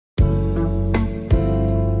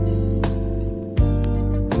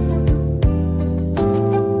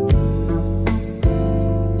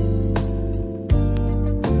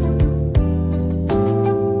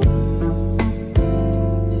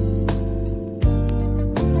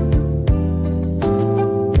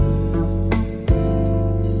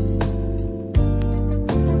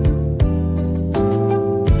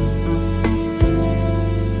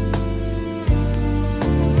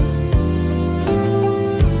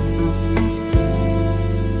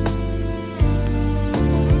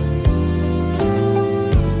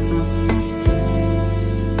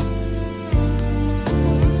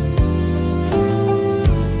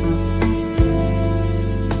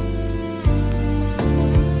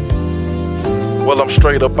Well, I'm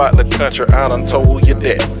straight up out the country, I done told you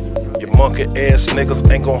that. You monkey ass niggas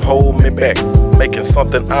ain't gon' hold me back. Making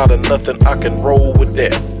something out of nothing, I can roll with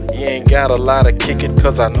that. You ain't gotta lie to kick it,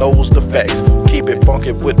 cause I knows the facts. Keep it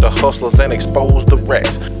funky with the hustlers and expose the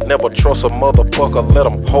racks. Never trust a motherfucker, let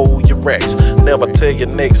them hold your racks. Never tell your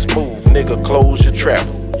next move, nigga, close your trap.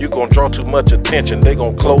 You gon' draw too much attention, they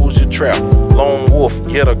gon' close your trap. Lone wolf,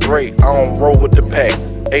 yeah, the great, I don't roll with the pack.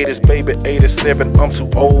 80s baby, 87, I'm too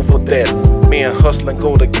old for that. Me and hustling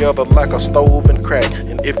go together like a stove and crack.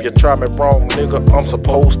 And if you try me wrong, nigga, I'm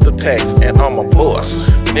supposed to tax. And I'ma bust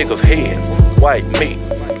niggas' heads, white meat.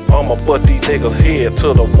 I'ma butt these niggas' head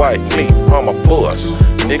to the white meat. I'ma bust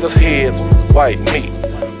niggas' heads, white meat.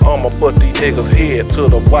 I'ma butt these niggas' head to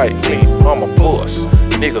the white meat. I'ma bust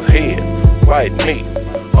niggas' head, white meat.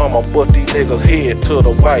 I'ma butt these niggas' head to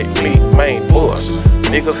the white meat. Main bust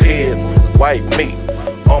niggas' heads, white meat.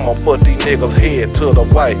 I'ma put these niggas' head to the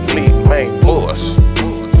white meat, main bust.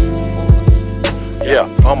 Yeah,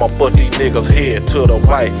 I'ma put these niggas' head to the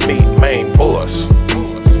white meat, main bust.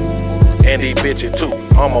 And these bitches too,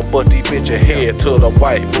 I'ma put these bitches' head to the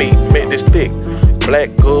white meat. Make this thick,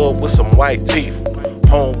 black girl with some white teeth.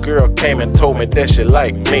 Homegirl came and told me that she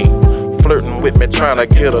like me. Flirting with me, trying to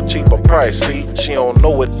get a cheaper price, see? She don't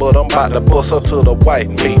know it, but I'm about to bust her to the white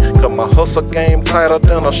meat. Cause my hustle game tighter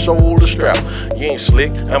than a shoulder strap. You ain't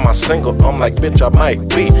slick, am I single? I'm like, bitch, I might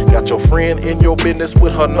be. Got your friend in your business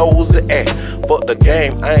with her nose at. Fuck the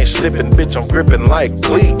game, I ain't slipping, bitch, I'm gripping like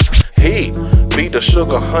cleats. He be the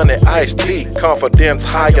sugar, honey, iced tea. Confidence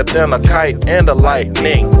higher than a kite and a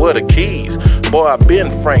lightning. Where the keys? Boy, I been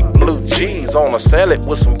Frank blue cheese on a salad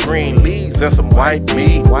with some green leaves and some white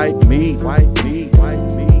meat. White meat, white meat,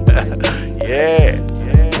 white meat. Yeah.